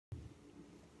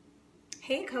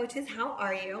Hey coaches, how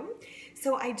are you?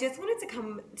 So I just wanted to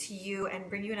come to you and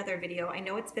bring you another video. I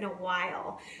know it's been a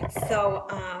while. So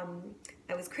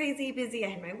I was crazy busy. I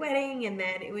had my wedding and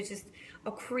then it was just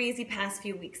a crazy past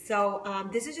few weeks. So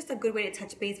this is just a good way to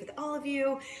touch base with all of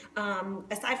you.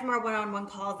 Aside from our one-on-one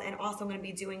calls, and also I'm going to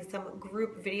be doing some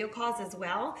group video calls as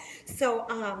well. So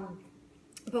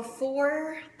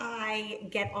before I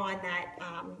get on that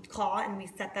call and we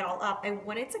set that all up, I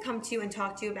wanted to come to you and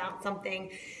talk to you about something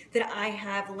that I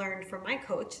have learned from my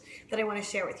coach that I want to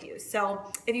share with you.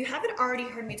 So if you haven't already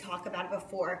heard me talk about it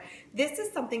before, this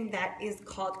is something that is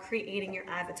called creating your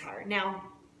avatar. Now,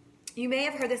 you may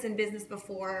have heard this in business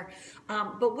before,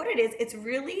 but what it is, it's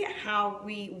really how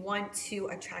we want to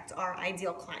attract our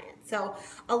ideal client. So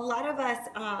a lot of us,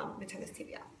 let me turn this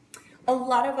TV off. A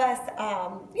lot of us,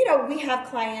 we have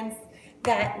clients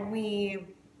that we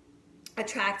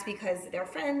attract because they're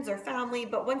friends or family,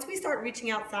 but once we start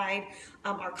reaching outside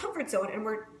our comfort zone and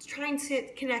we're trying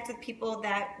to connect with people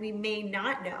that we may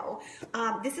not know,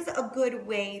 this is a good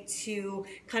way to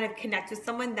kind of connect with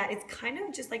someone that is kind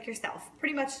of just like yourself.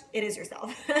 Pretty much it is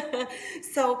yourself.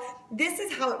 So this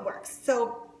is how it works.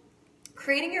 So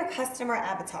creating your customer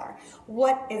avatar,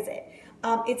 what is it?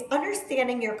 It's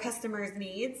understanding your customer's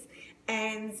needs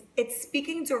and it's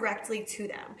speaking directly to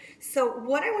them. So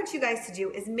what I want you guys to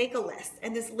do is make a list.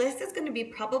 And this list is going to be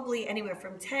probably anywhere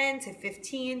from 10 to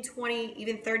 15, 20,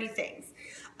 even 30 things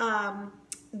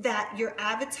that your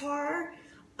avatar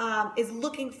is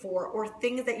looking for, or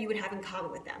things that you would have in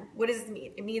common with them. What does this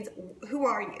mean? It means, who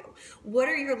are you? What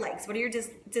are your likes? What are your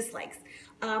dislikes?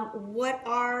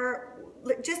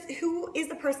 Just who is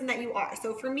the person that you are?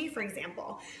 So for me, for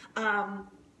example,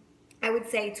 I would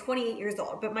say 28 years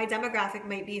old, but my demographic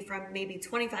might be from maybe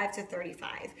 25 to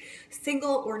 35.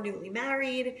 Single or newly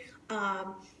married.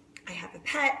 I have a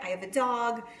pet. I have a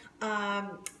dog.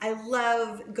 I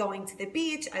love going to the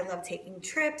beach. I love taking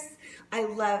trips. I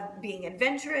love being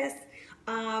adventurous.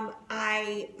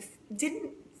 I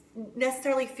didn't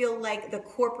necessarily feel like the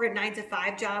corporate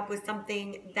 9-to-5 job was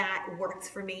something that worked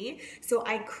for me. So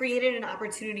I created an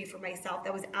opportunity for myself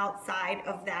that was outside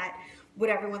of that, what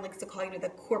everyone likes to call, the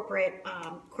corporate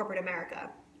America.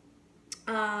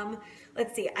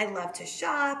 Let's see, I love to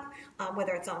shop,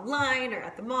 whether it's online or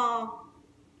at the mall.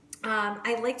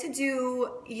 I like to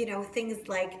do, things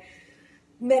like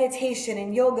meditation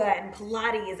and yoga and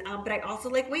Pilates, but I also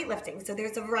like weightlifting. So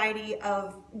there's a variety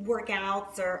of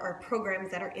workouts or programs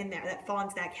that are in there that fall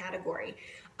into that category.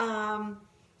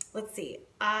 Let's see,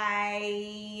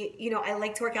 I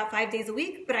like to work out 5 days a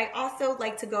week, but I also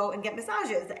like to go and get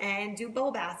massages and do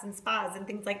bubble baths and spas and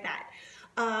things like that.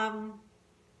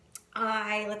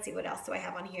 Let's see, what else do I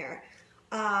have on here?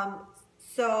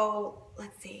 So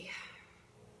let's see.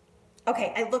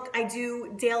 Okay, I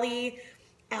do daily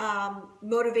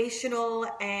motivational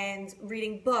and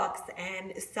reading books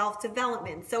and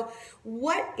self-development. So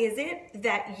what is it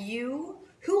that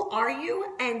who are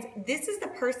you? And this is the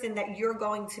person that you're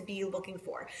going to be looking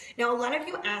for. Now, a lot of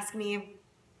you ask me,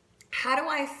 how do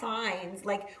I find,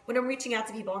 when I'm reaching out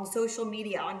to people on social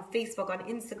media, on Facebook, on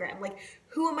Instagram,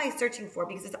 who am I searching for?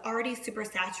 Because it's already super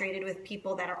saturated with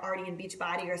people that are already in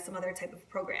BeachBody or some other type of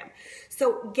program.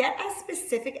 So get as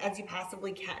specific as you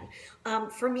possibly can.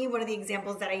 For me, one of the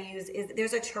examples that I use is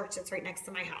there's a church that's right next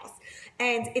to my house.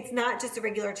 And it's not just a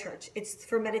regular church. It's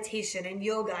for meditation and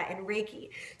yoga and Reiki.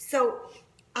 So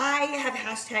I have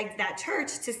hashtagged that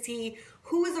church to see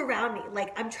who is around me.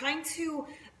 I'm trying to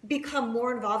become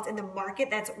more involved in the market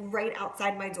that's right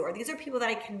outside my door. These are people that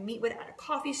I can meet with at a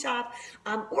coffee shop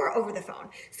or over the phone.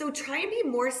 So try and be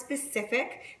more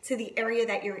specific to the area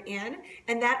that you're in,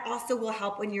 and that also will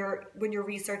help when you're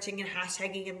researching and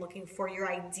hashtagging and looking for your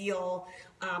ideal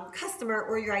customer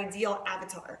or your ideal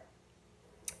avatar.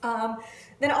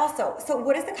 Then also, so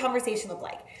what does the conversation look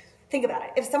like? Think about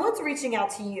it. If someone's reaching out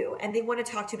to you and they want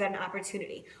to talk to you about an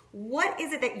opportunity, what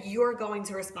is it that you're going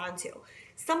to respond to?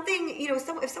 Something,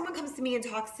 if someone comes to me and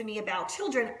talks to me about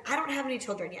children, I don't have any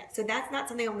children yet, so that's not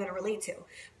something I'm going to relate to.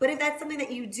 But if that's something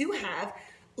that you do have,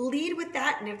 lead with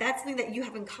that, and if that's something that you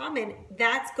have in common,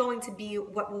 that's going to be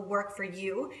what will work for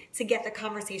you to get the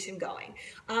conversation going.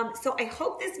 So I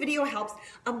hope this video helps.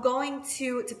 I'm going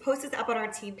to post this up on our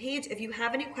team page. If you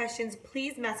have any questions,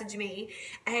 please message me,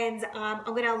 and I'm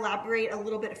going to elaborate a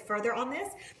little bit further on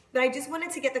this. But I just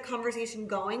wanted to get the conversation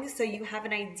going so you have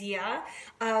an idea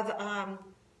of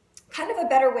kind of a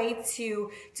better way to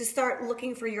start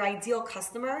looking for your ideal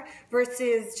customer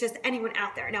versus just anyone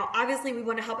out there. Now, obviously, we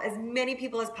want to help as many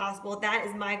people as possible. That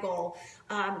is my goal,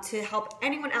 to help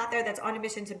anyone out there that's on a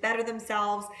mission to better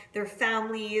themselves, their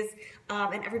families,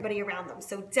 and everybody around them.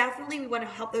 So definitely we want to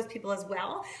help those people as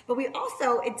well. But we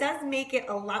also, it does make it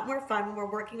a lot more fun when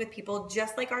we're working with people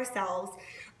just like ourselves.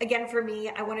 Again, for me,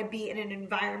 I want to be in an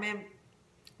environment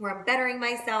where I'm bettering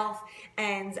myself,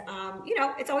 and you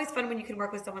know, it's always fun when you can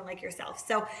work with someone like yourself.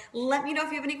 So let me know if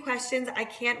you have any questions. I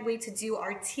can't wait to do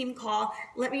our team call.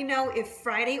 Let me know if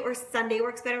Friday or Sunday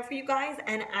works better for you guys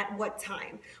and at what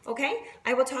time. Okay,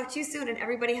 I will talk to you soon, and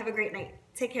everybody have a great night.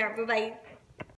 Take care. Bye-bye.